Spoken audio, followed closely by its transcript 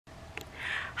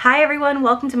Hi everyone,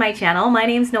 welcome to my channel. My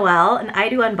name's Noelle and I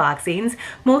do unboxings,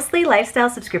 mostly lifestyle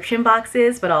subscription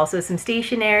boxes, but also some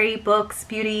stationery, books,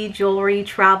 beauty, jewelry,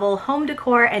 travel, home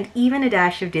decor, and even a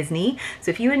dash of Disney. So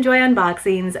if you enjoy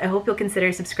unboxings, I hope you'll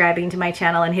consider subscribing to my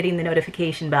channel and hitting the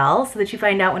notification bell so that you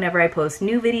find out whenever I post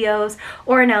new videos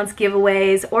or announce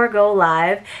giveaways or go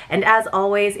live. And as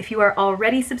always, if you are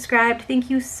already subscribed, thank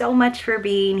you so much for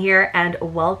being here and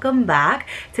welcome back.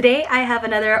 Today I have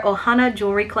another Ohana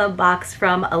Jewelry Club box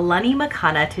from Lani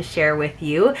Makana to share with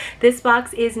you. This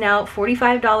box is now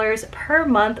 $45 per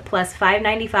month plus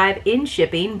 $5.95 in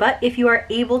shipping, but if you are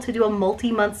able to do a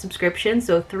multi-month subscription,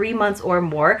 so 3 months or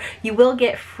more, you will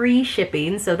get free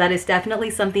shipping, so that is definitely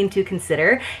something to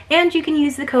consider. And you can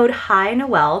use the code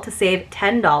hinoël to save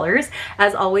 $10.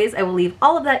 As always, I will leave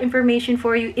all of that information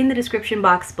for you in the description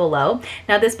box below.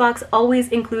 Now this box always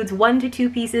includes 1 to 2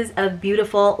 pieces of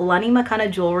beautiful Lani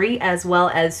Makana jewelry, as well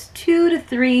as 2 to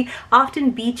 3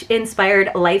 often beach-inspired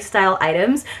lifestyle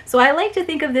items. So I like to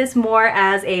think of this more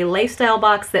as a lifestyle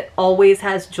box that always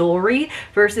has jewelry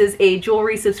versus a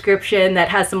jewelry subscription that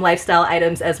has some lifestyle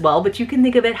items as well, but you can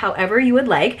think of it however you would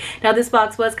like. Now this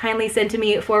box was kindly sent to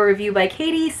me for review by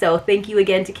Katie, so thank you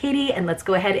again to Katie, and let's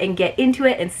go ahead and get into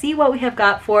it and see what we have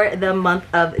got for the month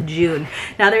of June.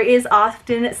 Now there is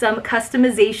often some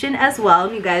customization as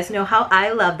well. You guys know how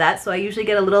I love that, so I usually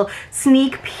get a little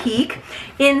sneak peek.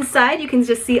 Inside you can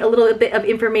just see a little bit of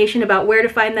information about where to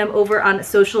find them over on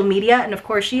social media, and of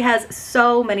course she has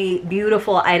so many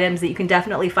beautiful items that you can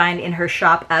definitely find in her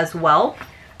shop as well.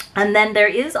 And then there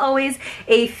is always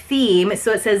a theme.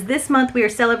 So it says, this month we are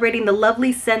celebrating the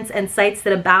lovely scents and sights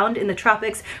that abound in the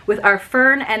tropics with our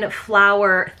fern and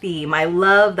flower theme. I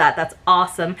love that. That's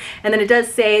awesome. And then it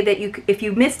does say that if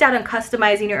you missed out on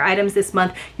customizing your items this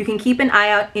month, you can keep an eye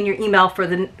out in your email for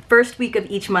the first week of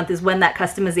each month is when that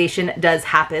customization does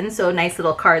happen. So nice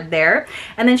little card there.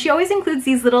 And then she always includes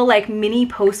these little like mini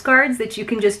postcards that you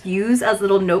can just use as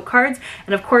little note cards.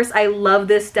 And of course I love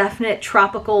this, definite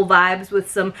tropical vibes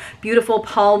with some beautiful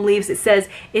palm leaves. It says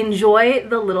enjoy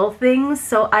the little things,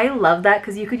 so I love that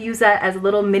because you could use that as a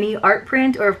little mini art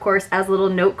print, or of course as a little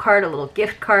note card, a little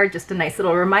gift card, just a nice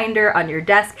little reminder on your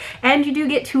desk. And you do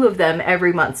get 2 of them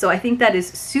every month, so I think that is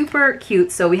super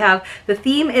cute. So we have, the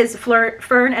theme is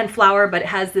fern and flower, but it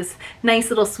has this nice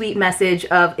little sweet message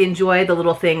of enjoy the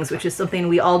little things, which is something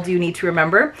we all do need to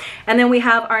remember. And then we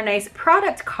have our nice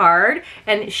product card,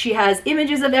 and she has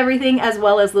images of everything as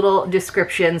well as little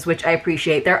descriptions, which I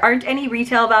appreciate. There aren't any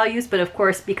retail values, but of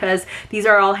course, because these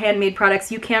are all handmade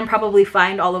products, you can probably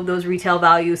find all of those retail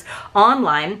values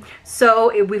online.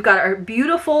 So we've got our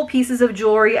beautiful pieces of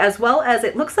jewelry, as well as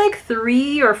it looks like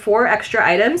 3 or 4 extra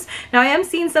items. Now I am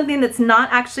seeing something that's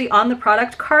not actually on the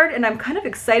product card, and I'm kind of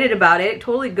excited about it. It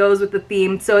totally goes with the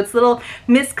theme. So it's little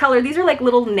mist color. These are like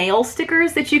little nail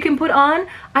stickers that you can put on.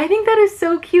 I think that is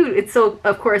so cute. It's so,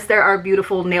 of course, there are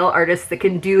beautiful nail artists that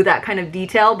can do that kind of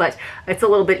detail, but it's a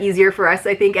little bit easier for us,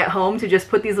 I think, at home to just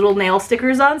put these little nail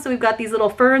stickers on. So we've got these little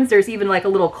ferns. There's even like a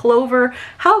little clover.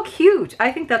 How cute.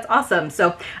 I think that's awesome.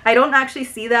 So I don't actually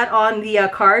see that on the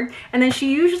card. And then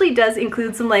she usually does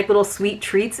include some like little sweet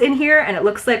treats in here, and it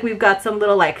looks like we've got some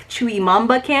little like chewy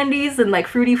mamba candies and like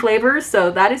fruity flavors. So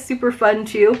that is super fun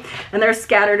too. And they're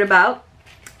scattered about.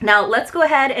 Now let's go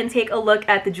ahead and take a look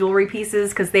at the jewelry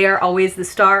pieces, because they are always the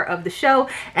star of the show,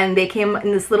 and they came in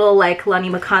this little like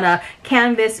Lani Makana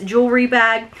canvas jewelry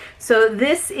bag. So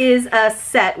this is a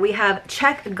set. We have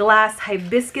check glass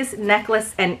hibiscus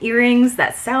necklace and earrings.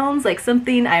 That sounds like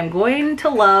something I'm going to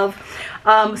love.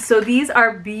 So these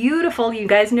are beautiful. You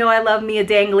guys know I love me a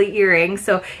dangly earring.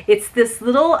 So it's this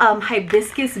little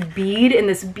hibiscus bead in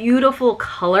this beautiful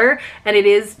color, and it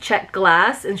is check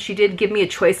glass, and she did give me a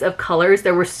choice of colors.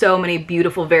 There were so many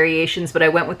beautiful variations, but I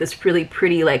went with this really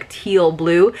pretty like teal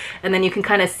blue. And then you can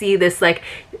kind of see this, like,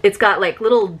 it's got like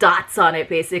little dots on it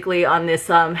basically on this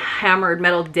hammered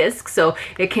metal disc, so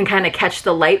it can kind of catch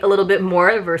the light a little bit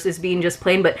more versus being just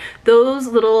plain. But those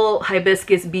little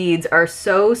hibiscus beads are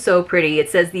so pretty. It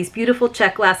says these beautiful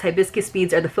check glass hibiscus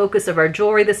beads are the focus of our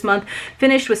jewelry this month,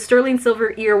 finished with sterling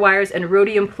silver ear wires and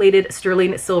rhodium plated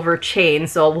sterling silver chain.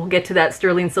 So we'll get to that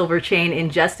sterling silver chain in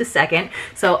just a second.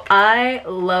 So I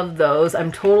love those.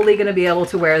 I'm totally going to be able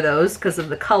to wear those because of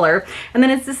the color. And then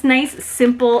it's this nice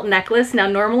simple necklace. Now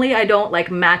normally I don't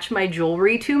like match my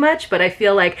jewelry too much, but I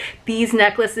feel like these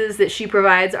necklaces that she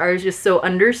provides are just so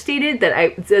understated that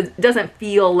it doesn't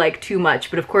feel like too much.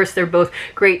 But of course they're both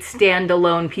great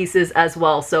standalone pieces as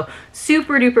well. So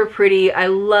super duper pretty. I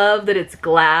love that it's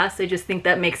glass. I just think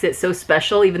that makes it so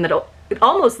special, even though it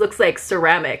almost looks like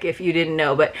ceramic if you didn't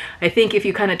know, but I think if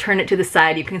you kind of turn it to the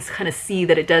side, you can kind of see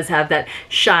that it does have that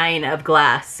shine of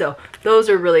glass. So those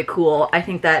are really cool. I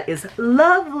think that is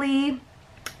lovely.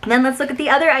 And then let's look at the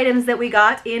other items that we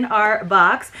got in our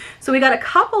box. So we got a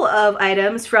couple of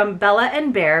items from Bella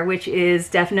and Bear, which is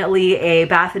definitely a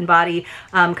bath and body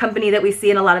company that we see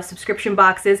in a lot of subscription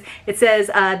boxes. It says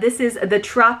this is the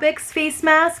Tropics face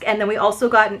mask, and then we also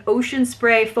got an Ocean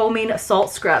Spray foaming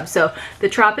salt scrub. So the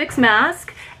Tropics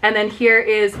mask, and then here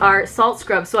is our salt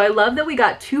scrub. So I love that we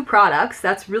got 2 products.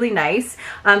 That's really nice.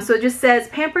 So it just says,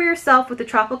 pamper yourself with the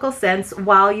tropical scents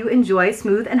while you enjoy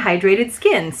smooth and hydrated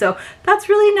skin. So that's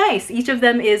really nice. Each of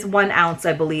them is 1 ounce,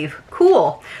 I believe.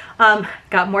 Cool.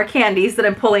 Got more candies that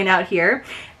I'm pulling out here.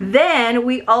 Then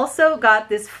we also got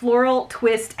this floral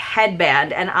twist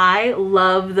headband, and I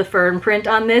love the Fern print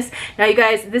on this. Now you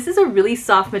guys, this is a really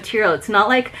soft material. It's not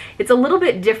like, it's a little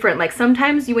bit different. Like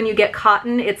sometimes when you get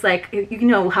cotton, it's like, you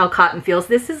know how cotton feels.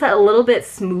 This is a little bit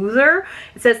smoother.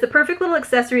 It says the perfect little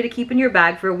accessory to keep in your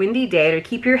bag for a windy day to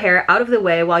keep your hair out of the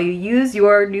way while you use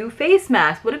your new face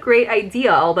mask. What a great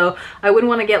idea, although I wouldn't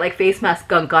want to get like face mask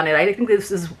gunk on it. I think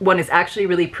this one is actually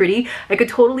really pretty. I could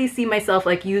totally see myself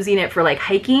like using it for like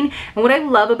hiking. And what I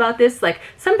love about this, like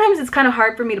sometimes it's kind of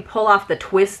hard for me to pull off the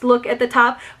twist look at the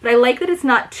top, but I like that it's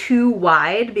not too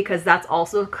wide, because that's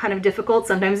also kind of difficult.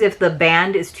 Sometimes if the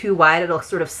band is too wide, it'll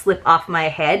sort of slip off my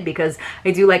head, because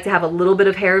I do like to have a little bit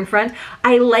of hair in front.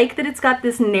 I like that it's got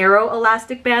this narrow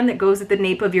elastic band that goes at the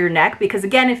nape of your neck, because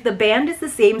again, if the band is the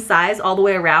same size all the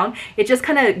way around, it just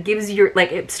kind of gives your,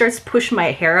 like, it starts to push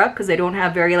my hair up because I don't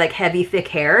have very like heavy, thick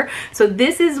hair. So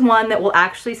this is one that will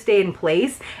actually stay in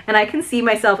place, and I can see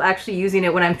myself actually using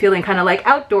it when I'm feeling kind of like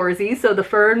outdoorsy. So the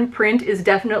Fern print is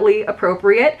definitely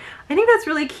appropriate. I think that's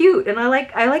really cute, and I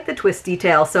like the twist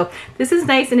detail. So this is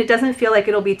nice, and it doesn't feel like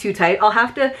it'll be too tight. I'll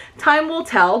have to, time will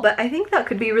tell, but I think that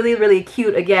could be really, really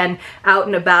cute, again, out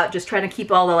and about, just trying to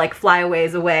keep all the like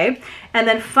flyaways away. And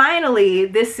then finally,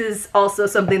 this is also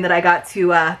something that I got to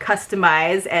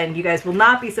customize, and you guys will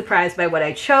not be surprised by what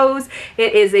I chose.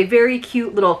 It is a very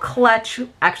cute little clutch,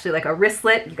 actually like a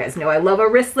wristlet. You guys know I love a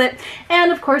wristlet.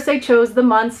 And of course I chose the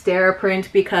Monstera print,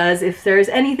 because if there's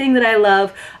anything that I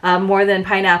love more than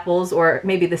pineapples, or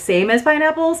maybe the same as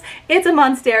pineapples, it's a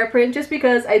Monstera print, just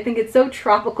because I think it's so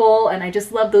tropical, and I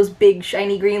just love those big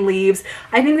shiny green leaves.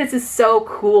 I think this is so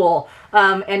cool.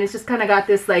 And it's just kind of got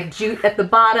this like jute at the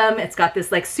bottom. It's got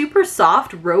this like super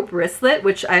soft rope wristlet,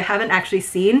 which I haven't actually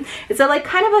seen. It's a like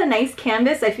kind of a nice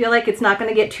canvas. I feel like it's not going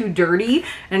to get too dirty,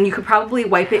 and you could probably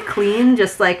wipe it clean,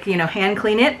 just like, you know, hand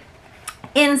clean it.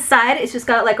 Inside, it's just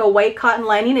got like a white cotton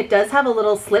lining. It does have a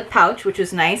little slip pouch, which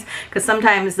is nice, because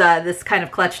sometimes this kind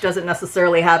of clutch doesn't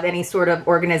necessarily have any sort of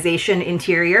organization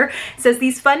interior. It says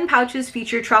these fun pouches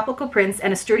feature tropical prints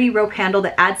and a sturdy rope handle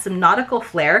that adds some nautical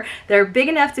flair. They're big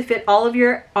enough to fit all of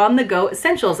your on-the-go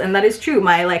essentials, and that is true.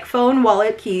 My like phone,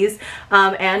 wallet, keys,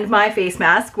 and my face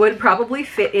mask would probably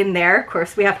fit in there. Of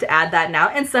course, we have to add that now.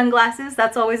 And sunglasses,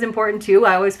 that's always important too.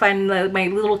 I always find my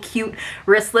little cute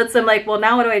wristlets. I'm like, well,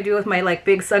 now what do I do with my like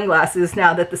big sunglasses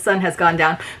now that the sun has gone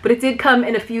down? But it did come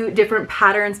in a few different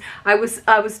patterns. I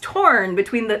was torn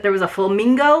between there was a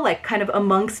flamingo like kind of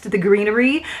amongst the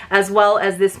greenery, as well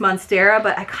as this Monstera,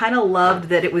 but I kind of loved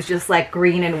that it was just like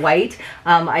green and white.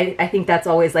 I think that's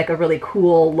always like a really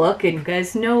cool look, and you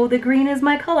guys know the green is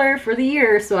my color for the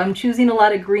year, so I'm choosing a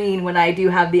lot of green when I do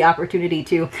have the opportunity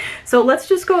to. So let's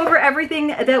just go over everything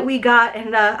that we got,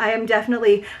 and I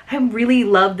really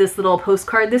love this little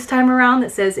postcard this time around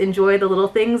that says enjoy the little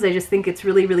things. I just think it's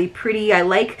really, really pretty. I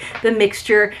like the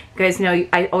mixture. You guys know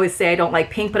I always say I don't like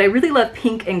pink, but I really love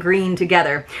pink and green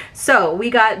together. So we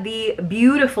got the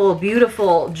beautiful,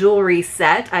 beautiful jewelry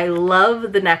set. I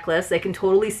love the necklace. I can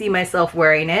totally see myself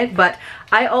wearing it, but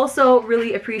I also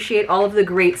really appreciate all of the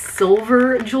great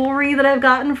silver jewelry that I've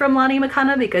gotten from Lani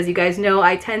Makana, because you guys know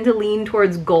I tend to lean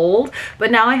towards gold,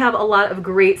 but now I have a lot of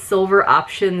great silver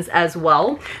options as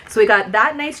well. So we got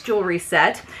that nice jewelry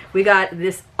set. We got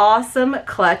this awesome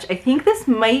clutch. I think this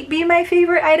might be my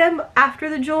favorite item after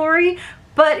the jewelry,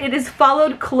 but it is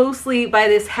followed closely by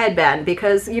this headband,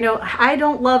 because, you know, I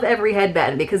don't love every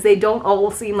headband because they don't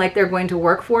all seem like they're going to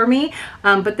work for me,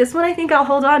 but this one I think I'll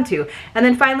hold on to. And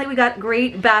then finally we got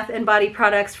great bath and body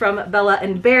products from Bella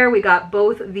and Bear. We got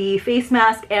both the face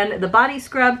mask and the body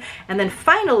scrub, and then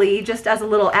finally, just as a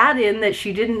little add-in that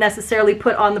she didn't necessarily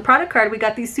put on the product card, we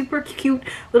got these super cute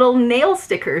little nail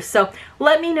stickers. So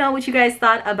let me know what you guys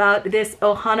thought about this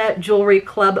Ohana Jewelry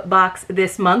Club box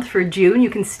this month for June. You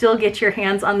can still get your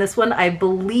hands on this one, I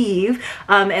believe.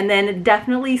 And then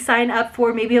definitely sign up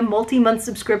for maybe a multi-month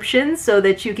subscription so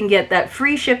that you can get that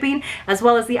free shipping as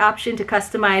well as the option to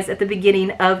customize at the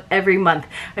beginning of every month.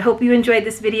 I hope you enjoyed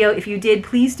this video. If you did,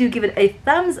 please do give it a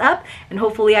thumbs up, and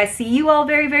hopefully I see you all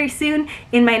very, very soon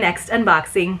in my next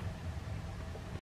unboxing.